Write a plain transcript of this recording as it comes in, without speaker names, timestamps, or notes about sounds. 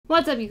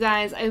What's up, you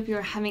guys? I hope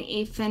you're having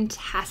a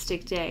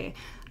fantastic day.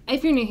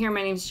 If you're new here,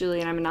 my name is Julie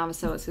and I'm a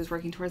novice sewist who's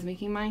working towards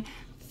making my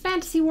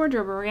fantasy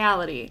wardrobe a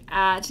reality.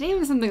 Today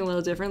was something a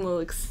little different, a little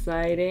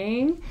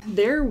exciting.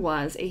 There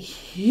was a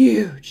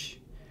huge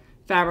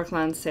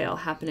Fabricland sale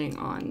happening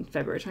on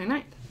February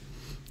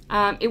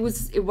 29th.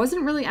 It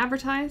wasn't really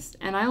advertised,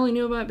 and I only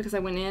knew about it because I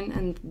went in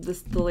and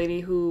the lady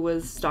who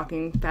was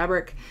stocking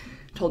fabric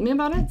told me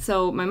about it.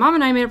 So my mom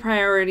and I made a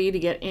priority to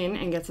get in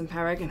and get some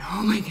fabric, and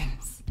oh my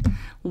goodness.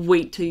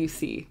 Wait till you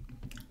see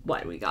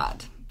what we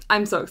got.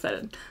 I'm so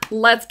excited.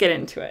 Let's get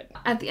into it.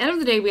 At the end of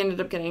the day, we ended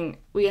up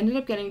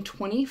getting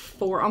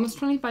 24, almost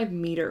 25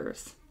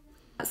 meters.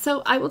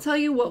 So I will tell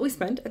you what we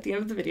spent at the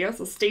end of the video,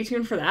 so stay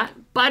tuned for that.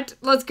 But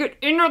let's get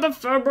into the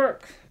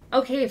fabric.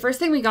 Okay, first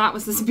thing we got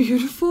was this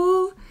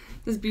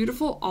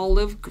beautiful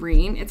olive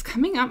green. It's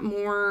coming up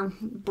more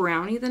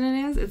browny than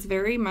it is. It's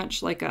very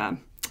much like a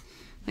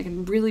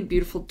really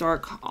beautiful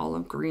dark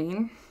olive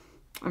green.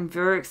 I'm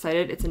very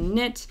excited. It's a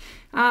knit.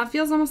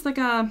 Feels almost like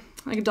a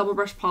double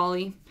brush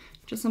poly.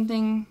 Just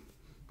something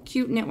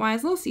cute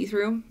knit-wise, a little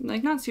see-through,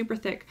 like not super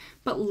thick,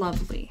 but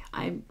lovely.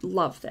 I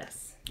love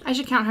this. I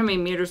should count how many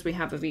meters we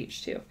have of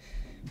each too.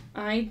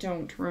 I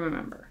don't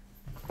remember.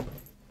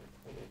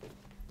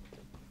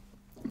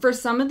 For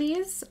some of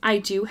these, I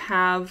do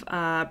have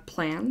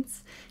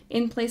plans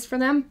in place for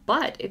them,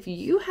 but if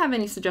you have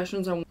any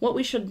suggestions on what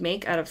we should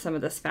make out of some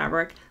of this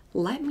fabric,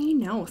 let me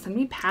know. Send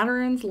me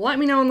patterns. Let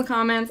me know in the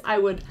comments. I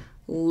would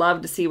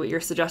love to see what your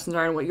suggestions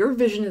are and what your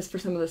vision is for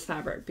some of this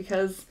fabric,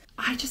 because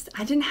I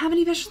didn't have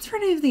any visions for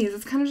any of these.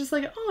 It's kind of just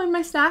like, oh, in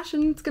my stash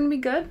and it's going to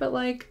be good, but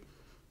like,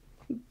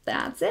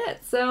 that's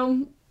it.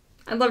 So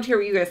I'd love to hear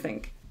what you guys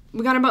think.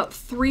 We got about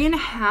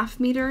 3.5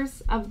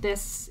 meters of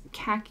this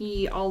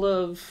khaki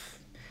olive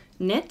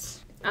knit.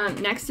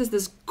 Next is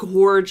this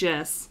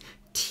gorgeous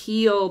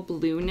teal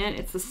blue knit.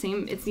 It's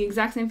the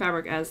exact same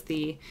fabric as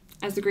the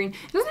green.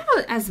 It doesn't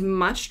have as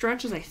much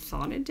stretch as I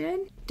thought it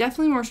did.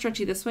 Definitely more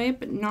stretchy this way,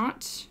 but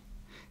not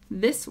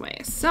this way.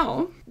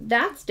 So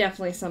that's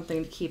definitely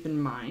something to keep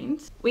in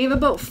mind. We have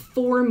about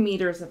 4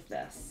 meters of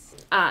this.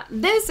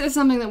 This is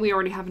something that we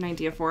already have an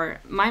idea for.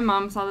 My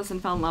mom saw this and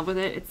fell in love with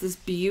it. It's this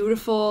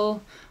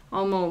beautiful,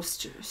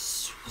 almost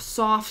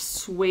soft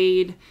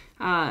suede,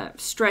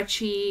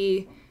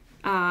 stretchy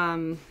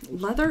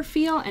leather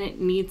feel, and it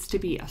needs to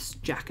be a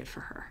jacket for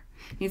her.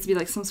 It needs to be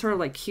like some sort of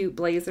like cute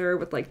blazer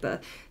with like the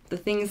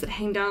things that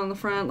hang down on the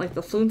front, like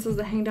the flounces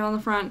that hang down on the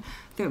front.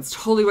 I think that's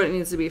totally what it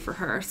needs to be for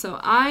her. So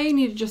I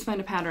need to just find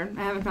a pattern.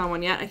 I haven't found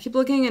one yet. I keep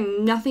looking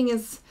and nothing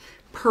is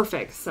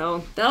perfect.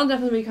 So that'll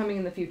definitely be coming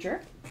in the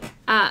future.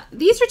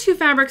 These are 2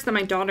 fabrics that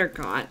my daughter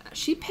got.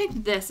 She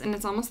picked this, and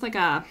it's almost like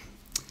an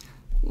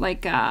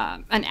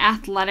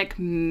athletic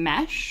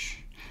mesh.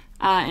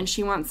 And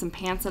she wants some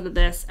pants out of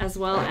this, as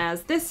well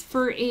as this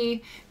for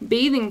a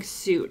bathing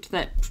suit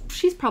that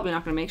she's probably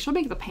not going to make. She'll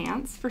make the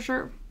pants for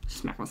sure.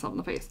 Smack myself in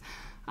the face.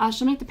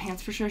 She'll make the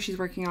pants for sure. She's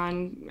working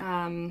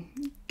on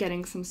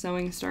getting some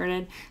sewing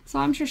started. So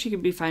I'm sure she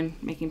could be fine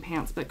making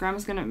pants. But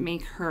Grandma's going to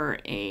make her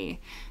a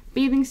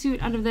bathing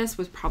suit out of this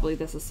with probably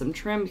this as some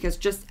trim, because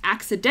just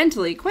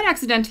accidentally, quite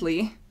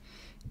accidentally,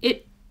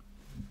 it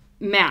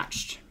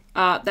matched.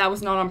 That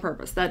was not on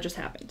purpose. That just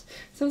happened.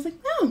 So I was like,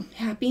 oh,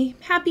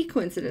 happy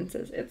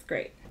coincidences. It's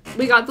great.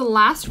 We got the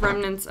last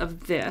remnants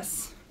of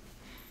this,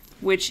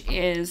 which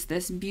is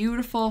this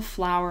beautiful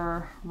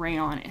flower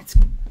rayon. It's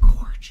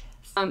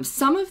gorgeous.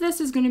 Some of this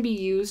is going to be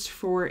used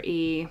for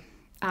a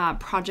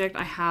project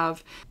I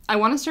have. I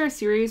want to start a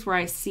series where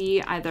I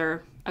see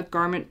either a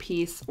garment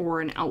piece or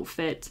an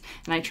outfit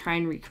and I try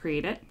and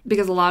recreate it,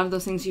 because a lot of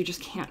those things you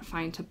just can't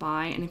find to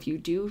buy, and if you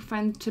do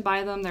find to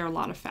buy them, they're a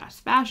lot of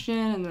fast fashion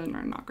and then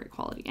they're not great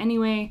quality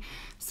anyway.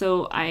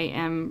 So I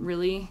am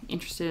really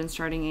interested in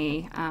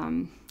starting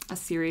a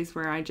series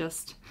where I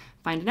just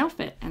find an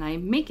outfit and I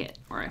make it,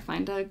 or I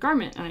find a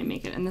garment and I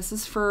make it, and this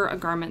is for a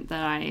garment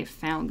that I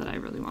found that I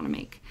really want to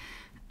make.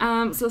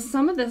 So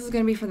some of this is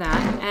going to be for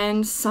that,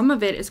 and some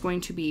of it is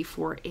going to be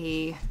for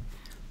a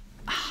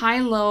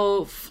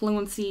high-low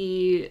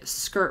fluency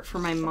skirt for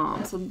my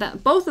mom. So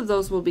that both of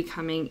those will be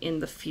coming in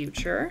the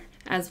future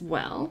as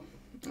well.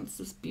 It's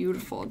this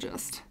beautiful,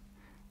 just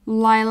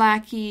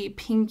lilac-y,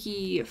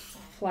 pinky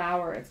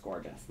flower. It's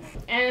gorgeous.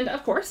 And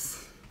of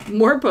course,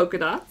 more polka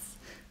dots.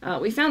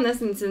 We found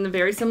this, and it's in a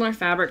very similar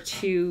fabric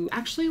to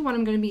actually what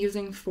I'm going to be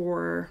using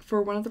for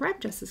one of the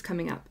wrap dresses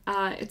coming up.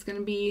 It's going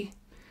to be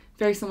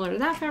very similar to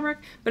that fabric,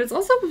 but it's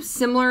also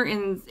similar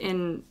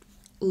in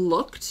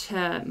look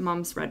to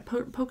Mom's red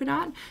polka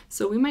dot,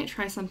 so we might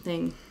try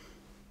something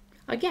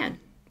again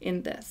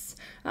in this.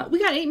 We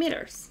got 8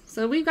 meters,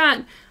 so we've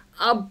got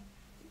a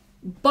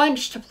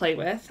bunch to play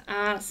with.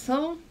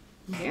 So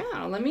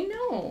yeah, let me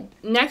know.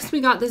 Next,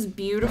 we got this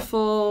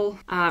beautiful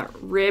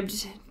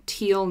ribbed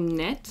teal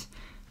knit.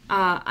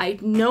 I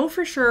know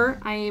for sure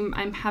I'm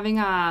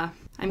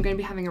going to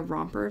be having a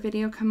romper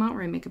video come out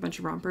where I make a bunch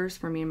of rompers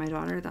for me and my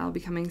daughter. That'll be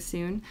coming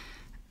soon.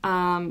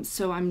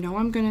 So I know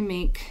I'm going to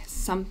make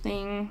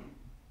something.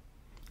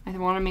 I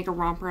want to make a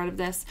romper out of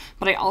this,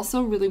 but I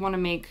also really want to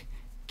make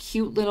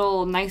cute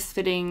little nice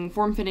fitting,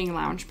 form-fitting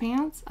lounge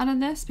pants out of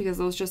this because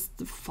those just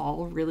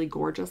fall really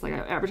gorgeous. Like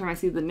every time I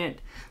see the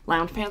knit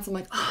lounge pants, I'm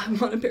like, oh, I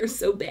want a pair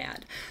so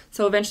bad.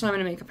 So eventually I'm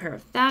going to make a pair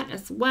of that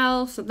as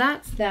well. So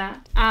that's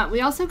that.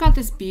 We also got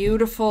this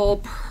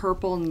beautiful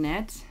purple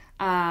knit,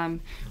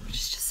 which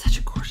is just such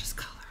a gorgeous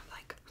color.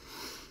 Like,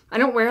 I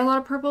don't wear a lot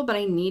of purple, but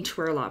I need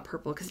to wear a lot of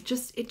purple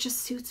because it just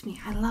suits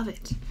me. I love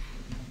it.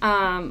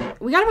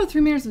 We got about 3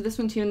 meters of this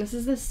one too, and this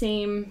is the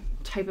same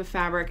type of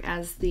fabric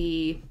as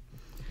the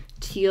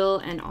teal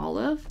and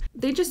olive.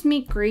 They just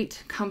make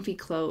great comfy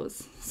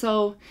clothes.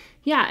 So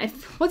yeah,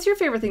 what's your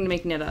favorite thing to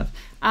make knit of?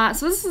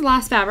 So this is the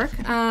last fabric.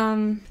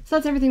 So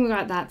that's everything we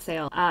got at that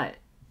sale.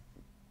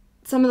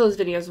 Some of those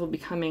videos will be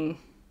coming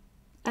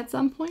at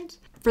some point.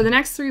 For the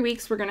next 3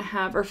 weeks, we're gonna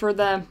have, or for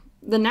the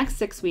next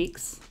 6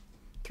 weeks,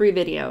 3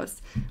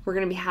 videos, we're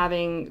gonna be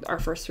having our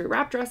first 3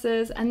 wrap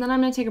dresses, and then I'm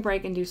gonna take a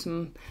break and do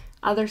some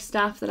other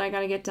stuff that I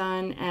gotta get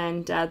done,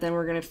 and then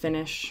we're gonna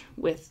finish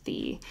with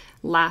the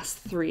last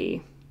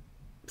 3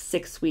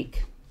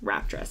 6-week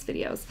wrap dress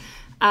videos.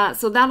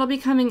 So that'll be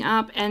coming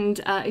up, and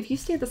if you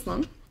stayed this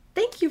long,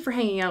 thank you for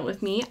hanging out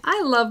with me.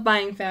 I love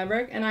buying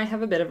fabric, and I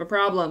have a bit of a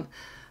problem.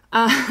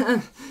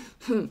 But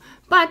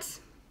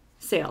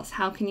sales,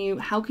 how can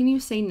you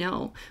say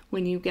no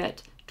when you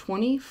get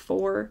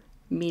 24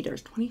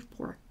 meters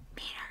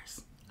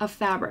of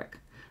fabric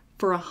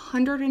for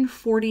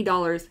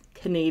 $140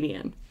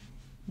 Canadian?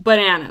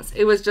 Bananas.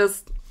 It was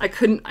just, I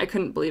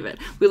couldn't believe it.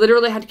 We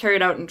literally had to carry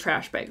it out in a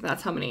trash bag.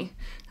 That's how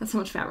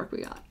much fabric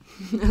we got.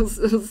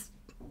 It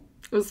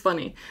was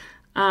funny.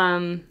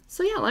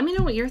 So yeah, let me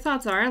know what your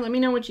thoughts are. Let me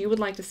know what you would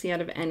like to see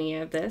out of any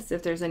of this.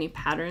 If there's any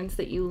patterns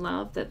that you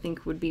love that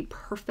think would be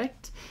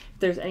perfect, if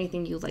there's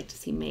anything you'd like to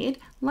see made,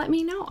 let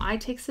me know. I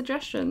take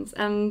suggestions.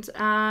 And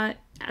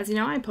as you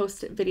know, I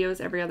post videos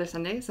every other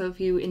Sunday. So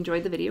if you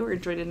enjoyed the video or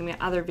enjoyed any of my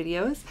other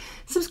videos,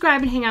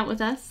 subscribe and hang out with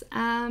us.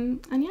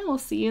 And yeah, we'll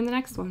see you in the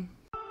next one.